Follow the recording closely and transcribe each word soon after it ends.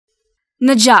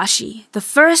Najashi, the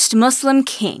first Muslim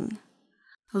king.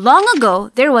 Long ago,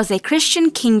 there was a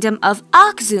Christian kingdom of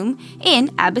Aksum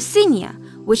in Abyssinia,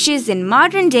 which is in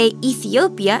modern-day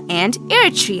Ethiopia and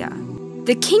Eritrea.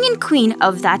 The king and queen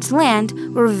of that land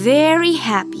were very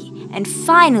happy and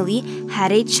finally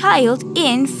had a child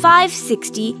in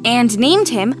 560 and named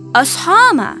him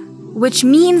Ashamah, which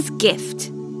means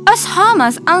gift.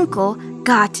 Ashamah's uncle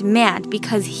got mad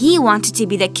because he wanted to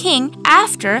be the king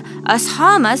after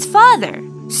Ashamah's father.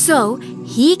 So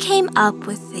he came up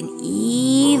with an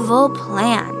evil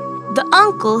plan. The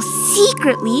uncle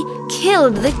secretly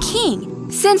killed the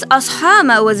king. Since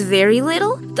Ashamah was very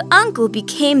little, the uncle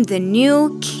became the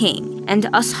new king, and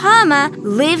Ashamah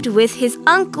lived with his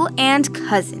uncle and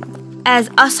cousin. As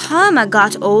Ashamah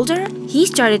got older, he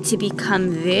started to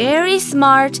become very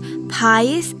smart,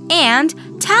 pious, and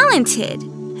talented.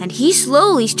 And he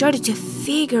slowly started to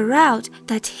figure out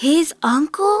that his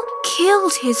uncle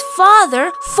killed his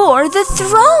father for the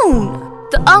throne.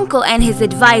 The uncle and his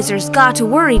advisors got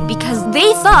worried because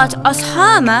they thought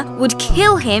Ashamah would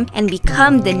kill him and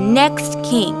become the next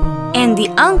king. And the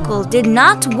uncle did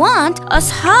not want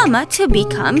Ashamah to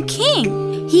become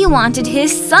king. He wanted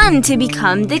his son to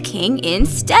become the king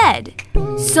instead.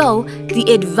 So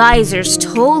the advisors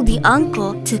told the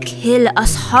uncle to kill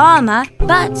Ashamah,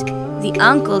 but the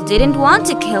uncle didn't want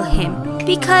to kill him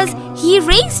because he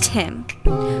raised him.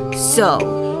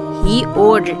 So he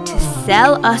ordered to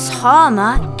sell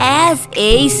Ashamah as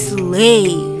a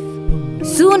slave.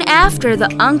 Soon after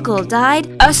the uncle died,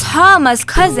 Ashamah's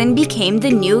cousin became the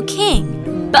new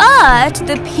king. But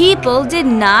the people did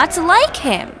not like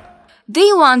him.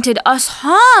 They wanted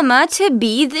Ashamah to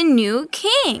be the new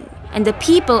king. And the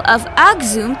people of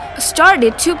Aksum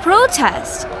started to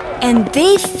protest. And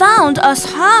they found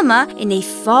Ashamah in a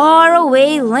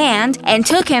faraway land and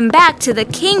took him back to the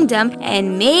kingdom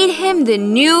and made him the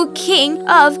new king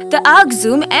of the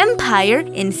Aksum Empire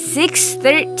in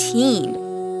 613.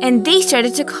 And they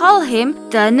started to call him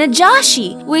the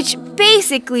Najashi, which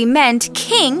basically meant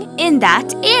king in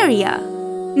that area.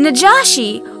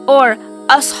 Najashi, or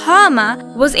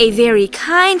Ashamah, was a very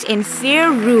kind and fair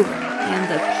ruler, and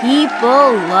the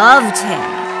people loved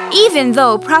him. Even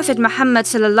though Prophet Muhammad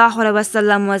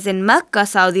ﷺ was in Mecca,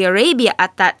 Saudi Arabia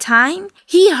at that time,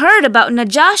 he heard about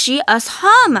Najashi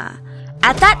Ashamah.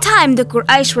 At that time, the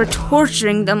Quraysh were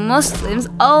torturing the Muslims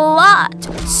a lot.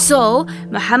 So,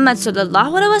 Muhammad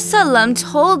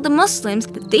ﷺ told the Muslims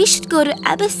that they should go to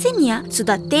Abyssinia so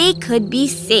that they could be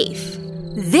safe.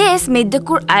 This made the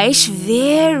Quraysh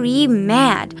very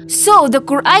mad. So the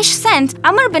Quraysh sent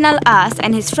Amr bin al-As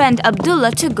and his friend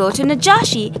Abdullah to go to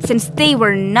Najashi since they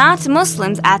were not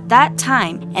Muslims at that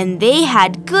time and they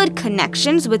had good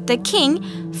connections with the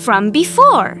king from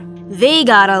before. They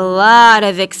got a lot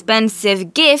of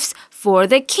expensive gifts for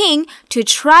the king to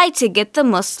try to get the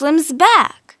Muslims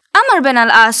back. Amr bin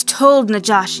al-As told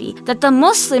Najashi that the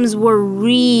Muslims were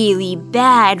really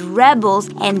bad rebels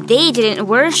and they didn't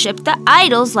worship the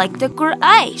idols like the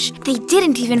Quraysh. They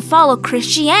didn't even follow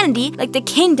Christianity like the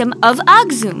kingdom of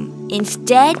Aksum.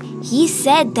 Instead, he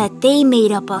said that they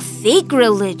made up a fake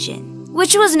religion,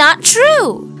 which was not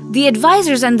true. The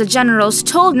advisors and the generals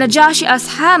told Najashi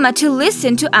Ashamah to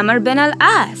listen to Amr bin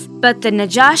al-As, but the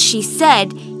Najashi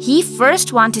said he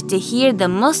first wanted to hear the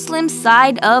Muslim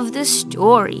side of the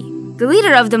story. The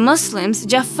leader of the Muslims,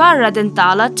 Jafar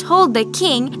Radantala, told the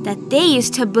king that they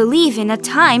used to believe in a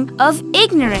time of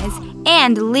ignorance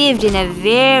and lived in a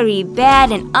very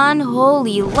bad and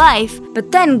unholy life,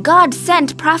 but then God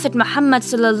sent Prophet Muhammad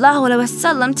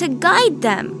ﷺ to guide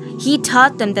them. He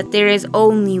taught them that there is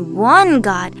only one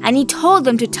God, and he told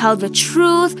them to tell the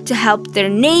truth, to help their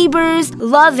neighbors,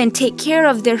 love and take care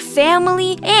of their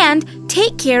family, and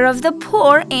take care of the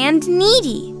poor and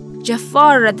needy.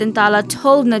 Jafar Radantala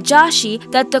told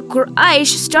Najashi that the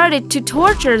Quraysh started to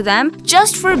torture them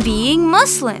just for being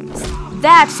Muslims.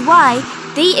 That's why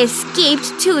they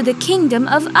escaped to the kingdom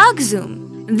of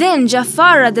Aksum. Then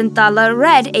Jafar Radantala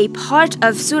read a part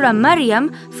of Surah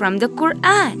Maryam from the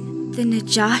Quran. The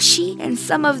Najashi and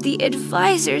some of the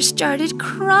advisors started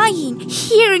crying,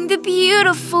 hearing the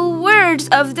beautiful words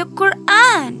of the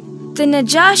Quran. The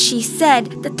Najashi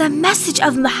said that the message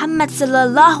of Muhammad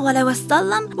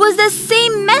ﷺ was the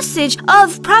same message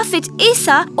of Prophet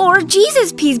Isa or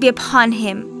Jesus, peace be upon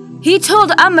him. He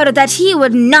told Amr that he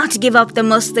would not give up the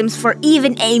Muslims for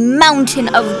even a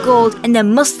mountain of gold and the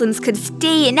Muslims could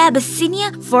stay in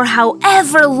Abyssinia for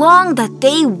however long that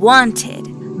they wanted.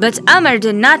 But Amr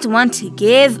did not want to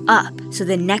give up. So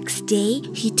the next day,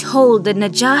 he told the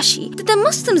Najashi that the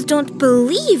Muslims don't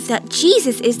believe that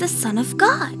Jesus is the Son of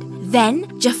God.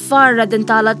 Then Jafar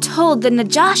radhiyallahu told the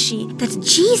Najashi that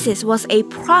Jesus was a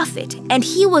prophet and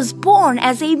he was born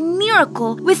as a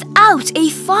miracle without a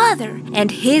father, and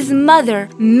his mother,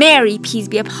 Mary, peace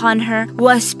be upon her,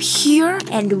 was pure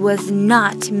and was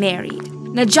not married.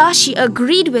 Najashi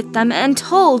agreed with them and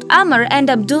told Amr and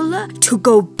Abdullah to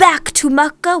go back to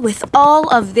Mecca with all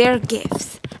of their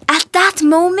gifts. At that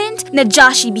moment,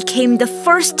 Najashi became the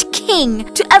first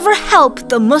king to ever help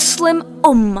the Muslim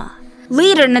Ummah.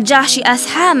 Later, Najashi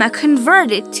Ashamah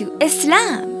converted to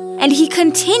Islam, and he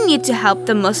continued to help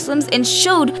the Muslims and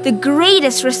showed the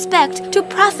greatest respect to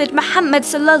Prophet Muhammad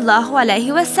sallallahu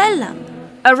alaihi wasallam.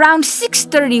 Around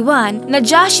 631,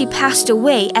 Najashi passed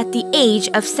away at the age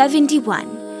of 71.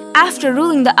 After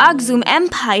ruling the Aksum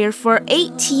Empire for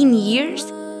 18 years,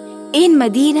 in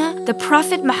Medina, the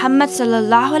Prophet Muhammad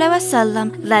sallallahu alaihi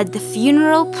wasallam led the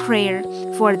funeral prayer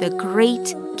for the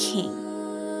great king.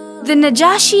 The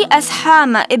Najashi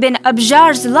Ashamah ibn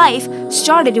Abjar's life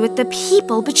started with the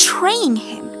people betraying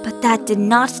him, but that did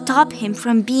not stop him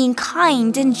from being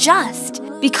kind and just.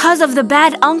 Because of the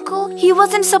bad uncle, he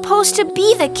wasn't supposed to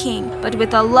be the king, but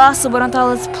with Allah subhanahu wa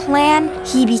ta'ala's plan,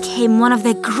 he became one of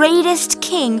the greatest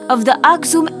king of the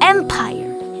Aksum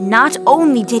Empire. Not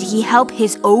only did he help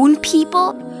his own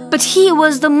people, but he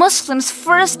was the Muslims'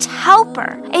 first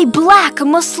helper, a black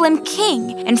Muslim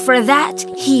king, and for that,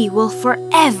 he will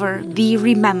forever be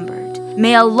remembered.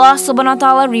 May Allah subhanahu wa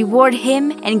ta'ala reward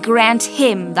him and grant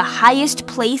him the highest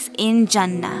place in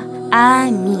Jannah.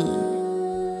 Ameen.